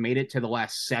Gonzaga has made it to the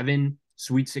last 7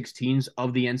 Sweet 16s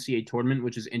of the NCAA tournament,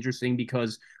 which is interesting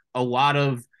because a lot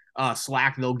of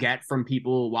slack they'll get from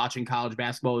people watching college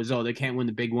basketball is, oh, they can't win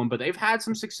the big one, but they've had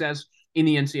some success in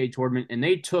the NCAA tournament, and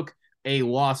they took a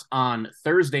loss on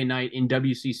Thursday night in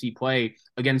WCC play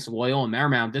against Loyola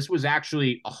Marymount. This was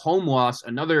actually a home loss,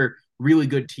 another really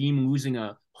good team losing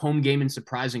a home game in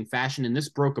surprising fashion, and this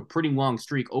broke a pretty long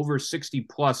streak, over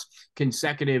 60-plus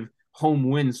consecutive home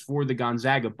wins for the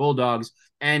Gonzaga Bulldogs.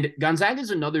 And Gonzaga is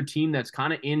another team that's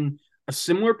kind of in a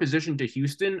similar position to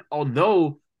Houston,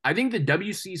 although I think the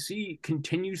WCC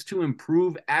continues to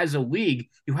improve as a league.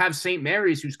 You have St.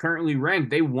 Mary's, who's currently ranked.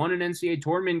 They won an NCAA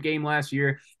tournament game last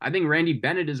year. I think Randy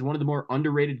Bennett is one of the more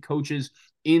underrated coaches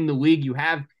in the league. You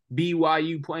have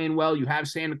BYU playing well. You have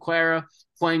Santa Clara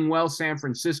playing well, San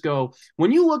Francisco.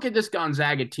 When you look at this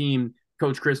Gonzaga team,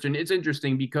 Coach Christian, it's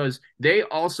interesting because they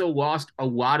also lost a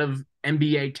lot of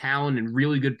NBA talent and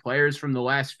really good players from the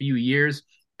last few years.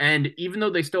 And even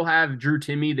though they still have Drew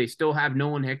Timme, they still have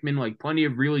Nolan Hickman, like plenty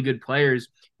of really good players,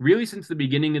 really since the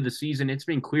beginning of the season, it's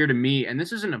been clear to me, and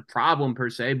this isn't a problem per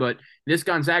se, but this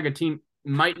Gonzaga team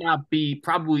might not be,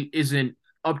 probably isn't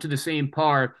up to the same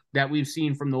par that we've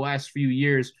seen from the last few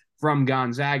years from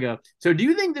Gonzaga. So do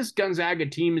you think this Gonzaga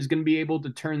team is going to be able to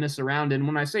turn this around? And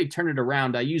when I say turn it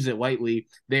around, I use it lightly.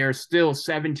 They are still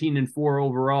 17-4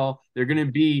 overall. They're going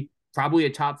to be probably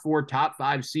a top 4, top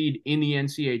 5 seed in the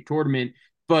NCAA tournament.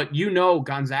 But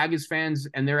Gonzaga's fans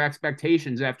and their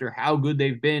expectations after how good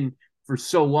they've been for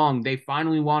so long, they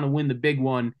finally want to win the big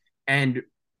one. And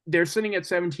they're sitting at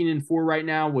 17-4 right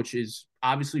now, which is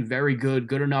obviously very good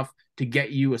enough to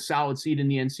get you a solid seed in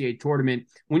the NCAA tournament.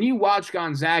 When you watch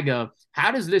Gonzaga,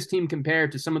 how does this team compare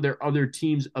to some of their other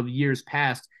teams of years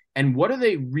past? And what are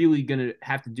they really going to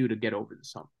have to do to get over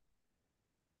this hump?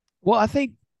 Well, I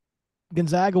think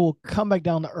Gonzaga will come back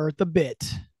down to earth a bit.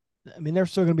 I mean, they're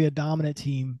still going to be a dominant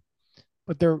team,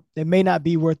 but they may not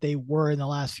be what they were in the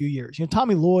last few years.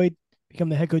 Tommy Lloyd become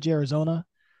the head coach of Arizona.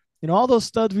 All those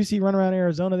studs we see running around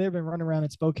Arizona, they've been running around in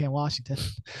Spokane, Washington,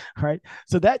 right?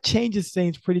 So that changes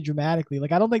things pretty dramatically.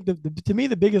 Like, I don't think to me,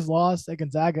 the biggest loss at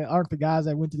Gonzaga aren't the guys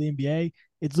that went to the NBA.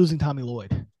 It's losing Tommy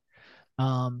Lloyd.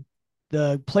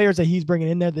 The players that he's bringing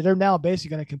in there that they're now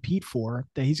basically going to compete for,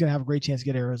 that he's going to have a great chance to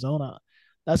get Arizona,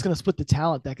 that's going to split the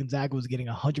talent that Gonzaga was getting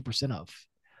 100% of.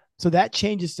 So that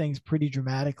changes things pretty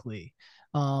dramatically.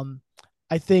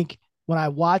 I think when I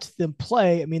watch them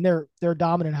play, I mean, they're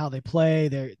dominant in how they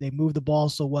play. They move the ball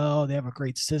so well. They have a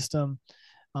great system.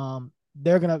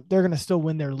 They're gonna still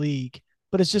win their league,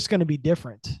 but it's just going to be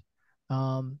different.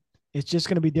 It's just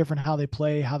going to be different how they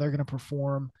play, how they're going to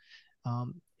perform.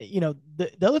 The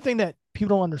other thing that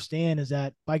people don't understand is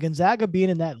that by Gonzaga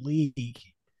being in that league,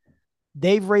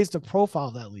 they've raised the profile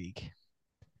of that league.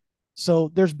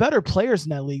 So there's better players in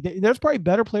that league. There's probably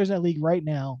better players in that league right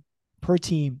now per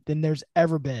team than there's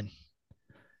ever been,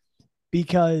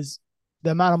 because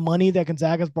the amount of money that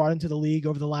Gonzaga's brought into the league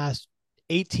over the last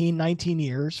 18, 19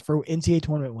 years for NCAA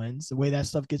tournament wins, the way that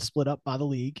stuff gets split up by the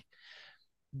league,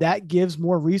 that gives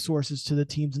more resources to the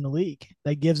teams in the league.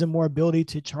 That gives them more ability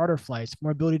to charter flights,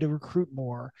 more ability to recruit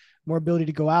more ability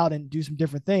to go out and do some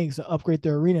different things to upgrade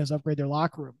their arenas, upgrade their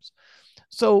locker rooms.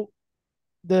 So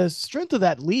the strength of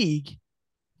that league,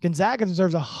 Gonzaga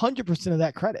deserves 100% of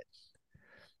that credit.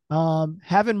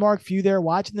 Having Mark Few there,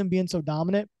 watching them being so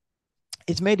dominant,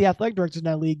 it's made the athletic directors in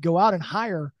that league go out and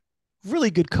hire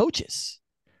really good coaches,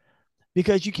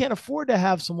 because you can't afford to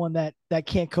have someone that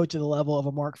can't coach at the level of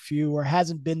a Mark Few or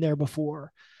hasn't been there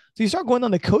before. So you start going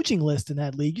on the coaching list in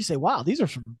that league, you say, wow, these are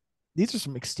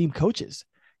some esteemed coaches,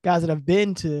 guys that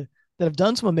have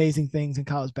done some amazing things in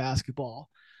college basketball.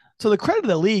 So the credit of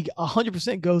the league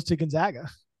 100% goes to Gonzaga.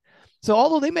 So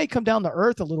although they may come down to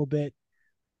earth a little bit,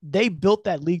 they built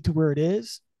that league to where it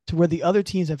is, to where the other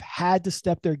teams have had to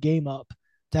step their game up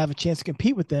to have a chance to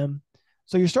compete with them.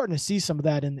 So you're starting to see some of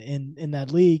that in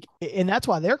that league. And that's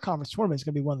why their conference tournament is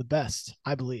going to be one of the best,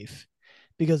 I believe,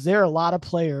 because there are a lot of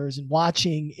players, and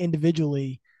watching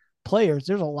individually players,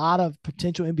 there's a lot of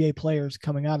potential NBA players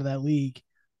coming out of that league.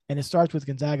 And it starts with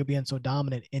Gonzaga being so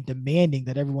dominant and demanding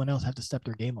that everyone else have to step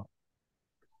their game up.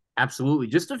 Absolutely.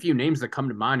 Just a few names that come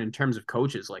to mind in terms of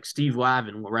coaches, like Steve Lav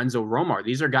and Lorenzo Romar.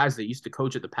 These are guys that used to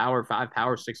coach at the Power 5,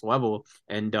 Power 6 level,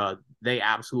 and they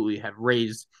absolutely have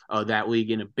raised that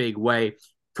league in a big way.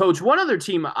 Coach, one other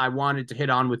team I wanted to hit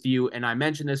on with you, and I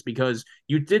mentioned this because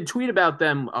you did tweet about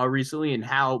them recently and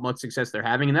how much success they're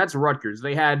having, and that's Rutgers.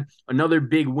 They had another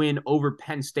big win over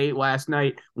Penn State last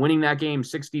night, winning that game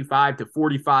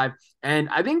 65-45. And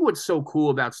I think what's so cool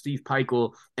about Steve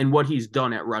Peichel and what he's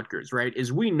done at Rutgers, right,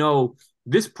 is we know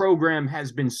this program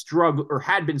had been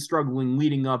struggling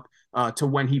leading up to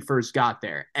when he first got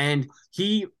there, and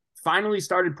he finally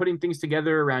started putting things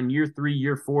together around year 3,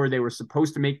 year 4. They were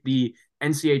supposed to make the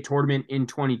NCAA tournament in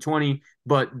 2020,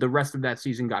 but the rest of that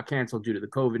season got canceled due to the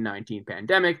COVID-19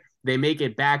 pandemic. They make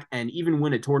it back and even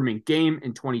win a tournament game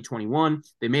in 2021.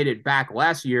 They made it back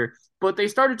last year, but they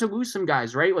started to lose some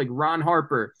guys, right? Like Ron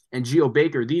Harper and Geo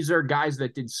Baker. These are guys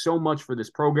that did so much for this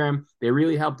program. They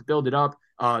really helped build it up.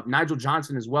 Nigel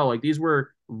Johnson as well. Like these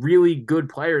were really good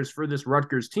players for this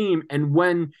Rutgers team. And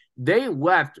when they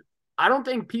left, I don't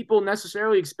think people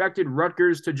necessarily expected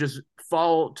Rutgers to just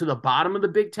fall to the bottom of the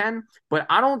Big Ten, but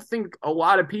I don't think a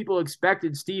lot of people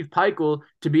expected Steve Peichel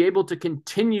to be able to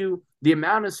continue the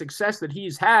amount of success that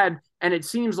he's had. And it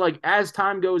seems like as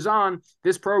time goes on,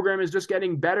 this program is just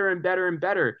getting better and better and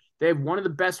better. They have one of the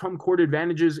best home court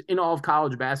advantages in all of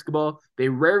college basketball. They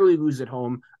rarely lose at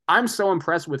home. I'm so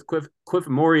impressed with Cliff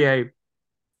Mourier.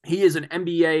 He is an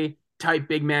NBA type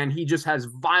big man. He just has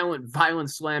violent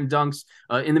slam dunks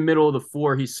in the middle of the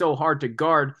floor. He's so hard to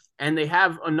guard, and they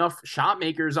have enough shot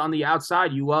makers on the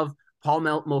outside. You love Paul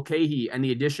Mulcahy and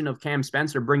the addition of Cam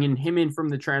Spencer, bringing him in from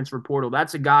the transfer portal.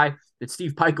 That's a guy that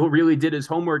Steve Peichel really did his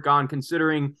homework on,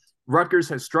 considering Rutgers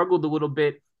has struggled a little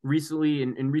bit recently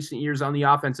in recent years on the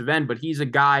offensive end, but he's a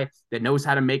guy that knows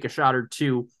how to make a shot or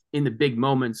two in the big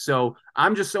moments. So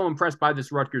I'm just so impressed by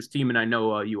this Rutgers team, and I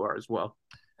know you are as well.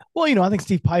 Well, I think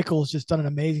Steve Peichel has just done an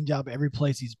amazing job every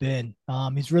place he's been.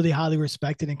 He's really highly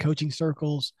respected in coaching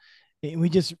circles, and we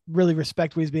just really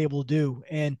respect what he's been able to do.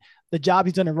 And the job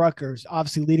he's done at Rutgers,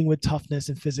 obviously leading with toughness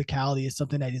and physicality, is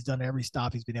something that he's done at every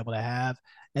stop he's been able to have.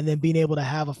 And then being able to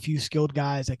have a few skilled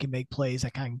guys that can make plays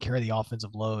that kind of carry the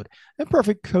offensive load. A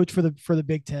perfect coach for the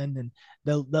Big Ten, and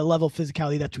the level of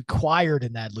physicality that's required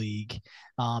in that league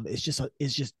is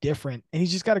just different. And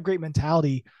he's just got a great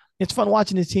mentality. It's fun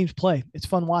watching his teams play. It's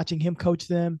fun watching him coach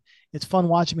them. It's fun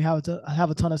watching me have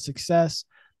a ton of success.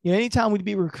 Anytime we'd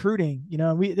be recruiting,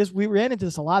 we ran into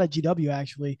this a lot at GW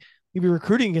actually. We'd be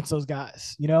recruiting against those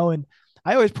guys, and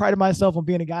I always prided myself on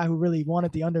being a guy who really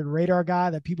wanted the under the radar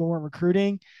guy that people weren't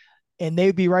recruiting, and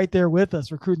they'd be right there with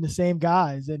us recruiting the same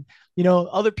guys. And,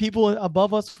 other people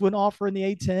above us wouldn't offer in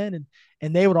the A10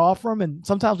 and they would offer them. And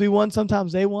sometimes we won,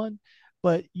 sometimes they won.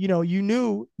 But, you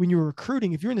knew when you were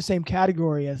recruiting, if you're in the same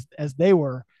category as they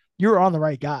were, you were on the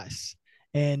right guys.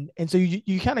 And so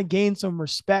you kind of gain some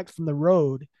respect from the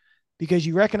road because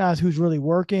you recognize who's really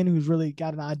working, who's really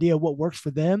got an idea of what works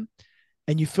for them.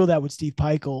 And you feel that with Steve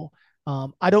Peichel.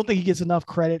 I don't think he gets enough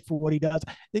credit for what he does.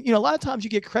 A lot of times you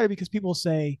get credit because people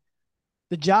say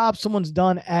the job someone's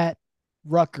done at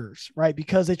Rutgers, right?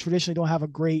 Because they traditionally don't have a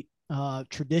great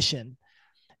tradition.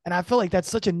 And I feel like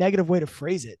that's such a negative way to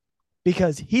phrase it,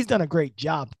 because he's done a great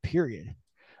job, period.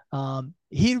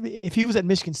 If he was at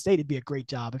Michigan State, it'd be a great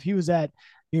job. If he was at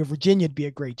Virginia, it'd be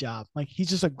a great job. Like, he's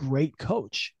just a great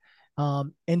coach.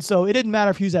 And so it didn't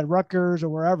matter if he was at Rutgers or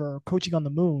wherever, coaching on the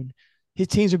moon, his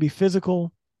teams would be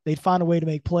physical. They'd find a way to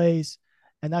make plays.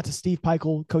 And that's a Steve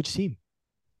Peichel coach team.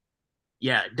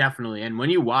 Yeah, definitely. And when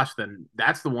you watch them,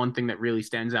 that's the one thing that really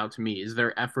stands out to me is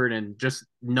their effort and just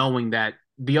knowing that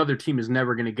the other team is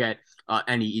never going to get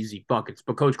any easy buckets.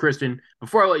 But Coach Christian,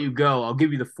 before I let you go, I'll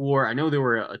give you the floor. I know there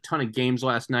were a ton of games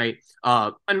last night.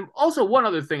 And also one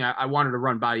other thing I wanted to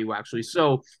run by you, actually.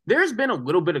 So there's been a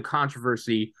little bit of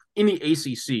controversy in the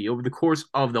ACC over the course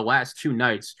of the last 2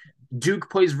 nights. Duke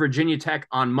plays Virginia Tech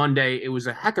on Monday. It was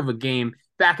a heck of a game,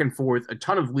 back and forth, a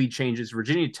ton of lead changes.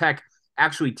 Virginia Tech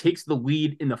actually takes the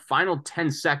lead in the final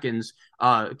 10 seconds.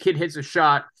 Kid hits a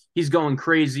shot. He's going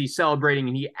crazy, celebrating,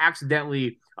 and he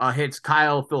accidentally hits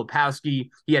Kyle Filipowski.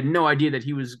 He had no idea that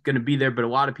he was going to be there, but a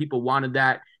lot of people wanted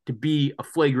that to be a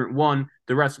flagrant one.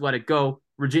 The rest let it go.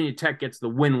 Virginia Tech gets the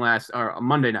win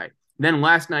Monday night. Then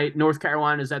last night, North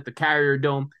Carolina is at the Carrier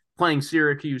Dome playing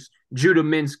Syracuse. Judah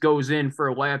Mintz goes in for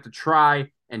a layup to try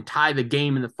and tie the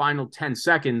game in the final 10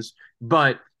 seconds,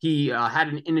 but he had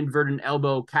an inadvertent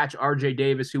elbow catch RJ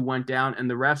Davis, who went down, and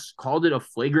the refs called it a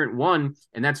flagrant one,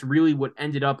 and that's really what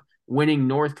ended up winning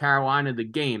North Carolina the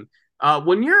game.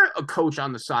 When you're a coach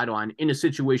on the sideline in a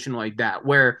situation like that,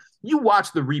 where you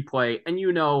watch the replay and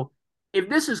if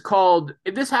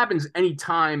this happens any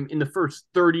time in the first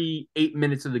 38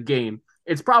 minutes of the game,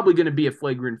 it's probably going to be a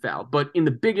flagrant foul. But in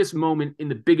the biggest moment, in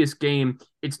the biggest game,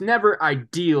 it's never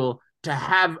ideal to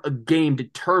have a game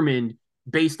determined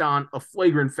based on a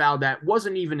flagrant foul that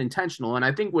wasn't even intentional. And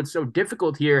I think what's so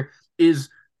difficult here is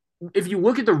if you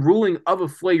look at the ruling of a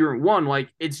flagrant one, like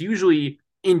it's usually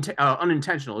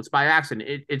unintentional. It's by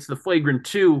accident. It's the flagrant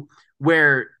two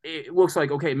where it looks like,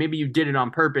 okay, maybe you did it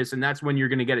on purpose, and that's when you're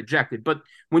going to get ejected. But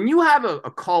when you have a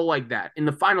call like that in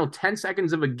the final 10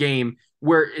 seconds of a game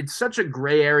where it's such a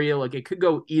gray area, like it could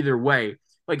go either way,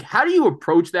 like how do you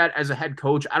approach that as a head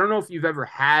coach? I don't know if you've ever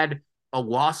had a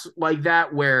loss like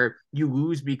that where you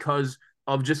lose because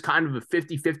of just kind of a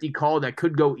 50-50 call that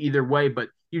could go either way, but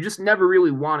you just never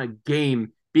really want a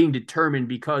game being determined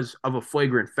because of a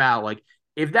flagrant foul. Like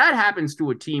if that happens to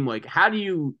a team, like how do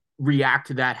you react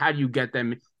to that? How do you get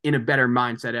them in a better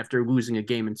mindset after losing a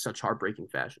game in such heartbreaking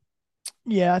fashion?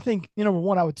 Yeah, I think, number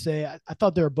one, I would say I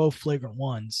thought they were both flagrant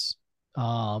ones.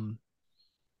 One's,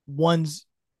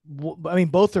 I mean,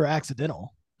 both are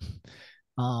accidental.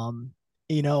 Um,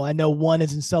 I know one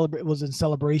is was in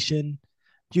celebration.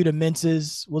 Judah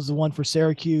Mintz's was the one for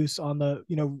Syracuse on the,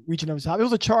 reaching over the top. It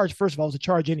was a charge. First of all, it was a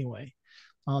charge anyway.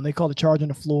 They called a charge on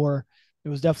the floor. It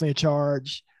was definitely a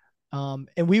charge. And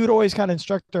we would always kind of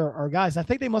instruct our guys. I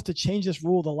think they must have changed this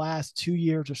rule the last 2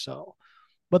 years or so.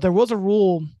 But there was a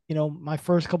rule, my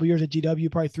first couple of years at GW,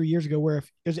 probably 3 years ago, where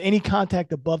if there's any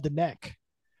contact above the neck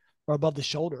or above the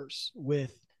shoulders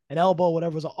with an elbow,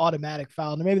 whatever, was an automatic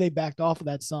foul. And maybe they backed off of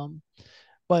that some.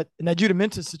 But in that Judah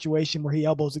Mintz situation where he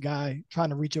elbows a guy trying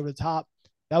to reach over the top,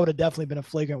 that would have definitely been a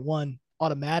flagrant one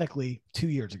automatically 2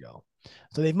 years ago.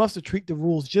 So they must have tweaked the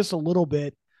rules just a little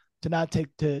bit to not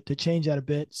to change that a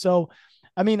bit. So,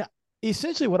 I mean,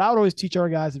 essentially what I would always teach our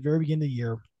guys at the very beginning of the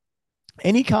year,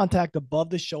 any contact above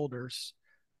the shoulders,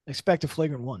 expect a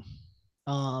flagrant one.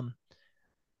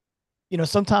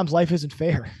 Sometimes life isn't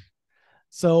fair.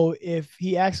 So if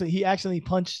he actually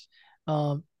punched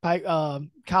Kyle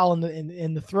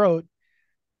in the throat,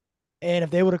 and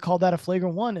if they would have called that a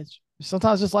flagrant one,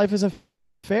 sometimes just life isn't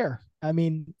fair. I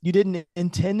mean, you didn't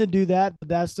intend to do that, but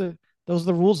those are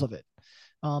the rules of it.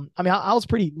 I was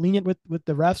pretty lenient with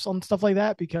the refs on stuff like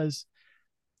that because,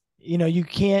 we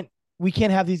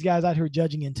can't have these guys out here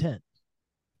judging intent.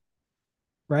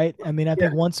 Right. I mean, I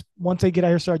think once they get out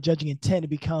here and start judging intent, it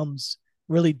becomes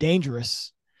really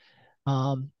dangerous.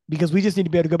 Because we just need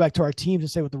to be able to go back to our teams and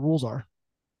say what the rules are.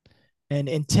 And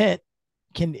intent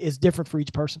is different for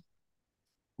each person.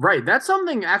 Right. That's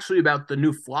something actually about the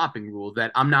new flopping rule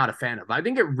that I'm not a fan of. I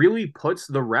think it really puts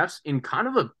the refs in kind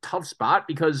of a tough spot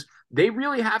because they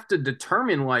really have to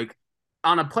determine, like,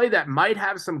 on a play that might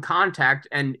have some contact,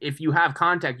 and if you have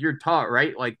contact, you're taught,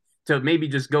 right? Like, to maybe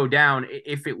just go down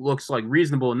if it looks like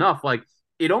reasonable enough. Like,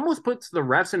 it almost puts the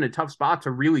refs in a tough spot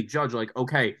to really judge, like,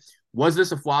 okay, was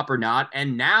this a flop or not?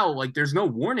 And now, like, there's no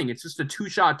warning. It's just a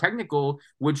two-shot technical,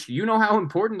 which you know how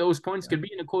important those points could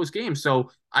be in a close game. So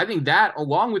I think that,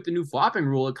 along with the new flopping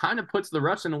rule, it kind of puts the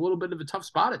refs in a little bit of a tough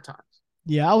spot at times.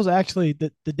 Yeah, I was actually,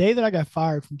 the day that I got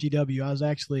fired from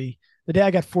GW, the day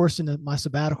I got forced into my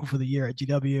sabbatical for the year at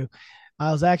GW,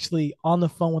 I was actually on the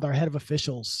phone with our head of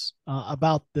officials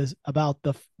about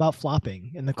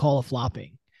flopping and the call of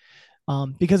flopping.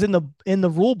 Because in the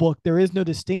rule book, there is no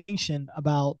distinction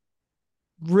about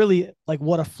really like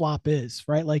what a flop is,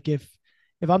 right? Like if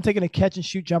I'm taking a catch and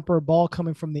shoot jumper, ball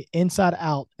coming from the inside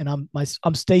out, and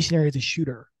I'm stationary as a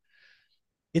shooter,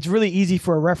 it's really easy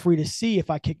for a referee to see if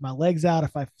I kick my legs out,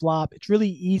 if I flop. It's really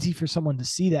easy for someone to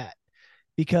see that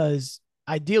because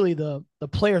ideally the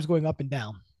player's going up and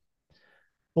down.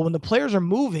 But when the players are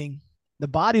moving, the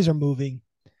bodies are moving,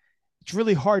 it's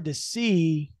really hard to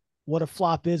see what a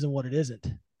flop is and what it isn't.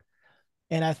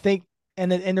 And I think,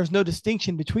 and there's no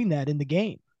distinction between that in the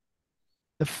game.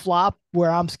 The flop where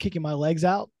I'm kicking my legs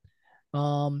out,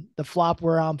 the flop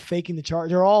where I'm faking the charge,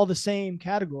 they're all the same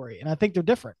category. And I think they're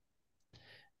different.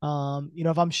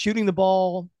 If I'm shooting the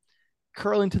ball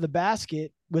curling to the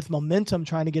basket with momentum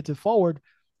trying to get to forward,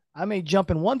 I may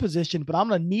jump in one position, but I'm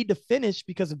going to need to finish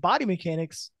because of body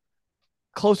mechanics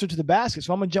closer to the basket.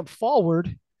 So I'm going to jump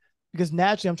forward because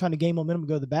naturally I'm trying to gain momentum to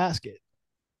go to the basket.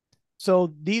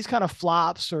 So these kind of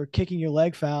flops or kicking your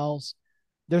leg fouls,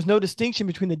 there's no distinction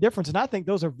between the difference. And I think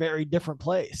those are very different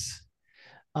plays.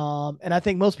 And I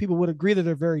think most people would agree that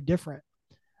they're very different.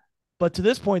 But to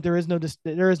this point, there is no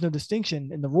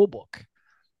distinction in the rule book.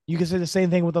 You can say the same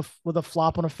thing with a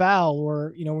flop on a foul,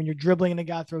 or when you're dribbling and a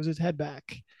guy throws his head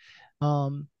back.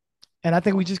 And I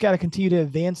think we just got to continue to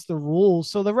advance the rules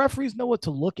so the referees know what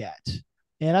to look at.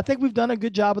 And I think we've done a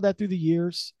good job of that through the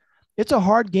years. It's a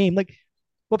hard game. Like,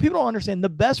 what people don't understand, the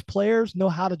best players know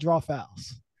how to draw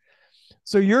fouls.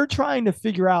 So you're trying to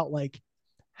figure out, like,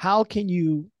 how can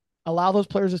you allow those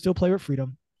players to still play with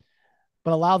freedom,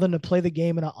 but allow them to play the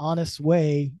game in an honest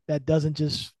way that doesn't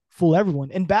just fool everyone.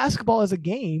 And basketball is a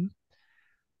game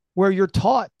where you're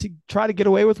taught to try to get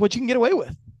away with what you can get away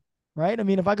with, right? I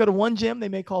mean, if I go to one gym, they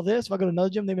may call this. If I go to another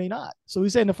gym, they may not. So we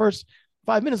say in the first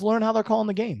 5 minutes, learn how they're calling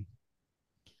the game.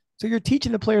 So you're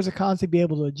teaching the players to constantly be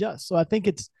able to adjust. So I think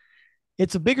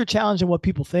it's a bigger challenge than what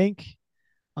people think.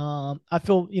 I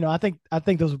feel, I think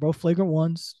those are both flagrant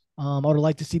ones. I would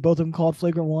like to see both of them called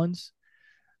flagrant ones.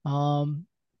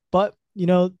 But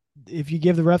if you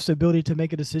give the refs the ability to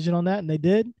make a decision on that, and they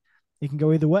did, it can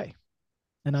go either way.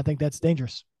 And I think that's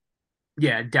dangerous.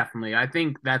 Yeah, definitely. I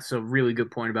think that's a really good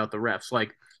point about the refs.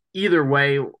 Like either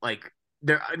way, like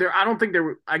there I don't think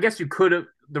there I guess you could have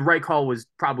the right call was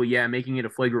probably making it a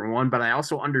flagrant one, but I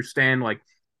also understand like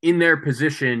in their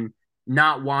position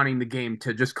not wanting the game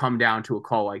to just come down to a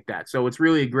call like that. So it's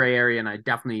really a gray area, and I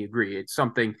definitely agree. It's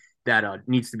something that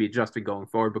needs to be adjusted going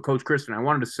forward. But Coach Kristen, I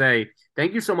wanted to say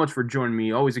thank you so much for joining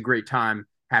me. Always a great time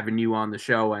having you on the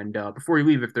show. And before you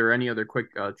leave, if there are any other quick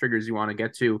triggers you want to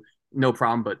get to, no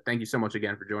problem. But thank you so much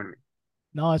again for joining me.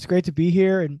 No, it's great to be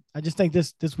here, and I just think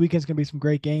this weekend's going to be some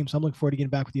great games. So I'm looking forward to getting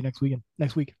back with you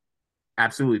next week.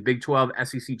 Absolutely. Big 12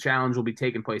 SEC Challenge will be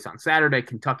taking place on Saturday.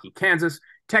 Kentucky, Kansas,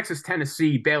 Texas,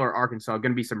 Tennessee, Baylor, Arkansas.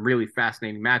 Going to be some really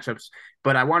fascinating matchups.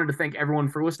 But I wanted to thank everyone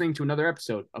for listening to another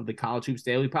episode of the College Hoops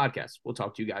Daily Podcast. We'll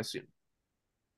talk to you guys soon.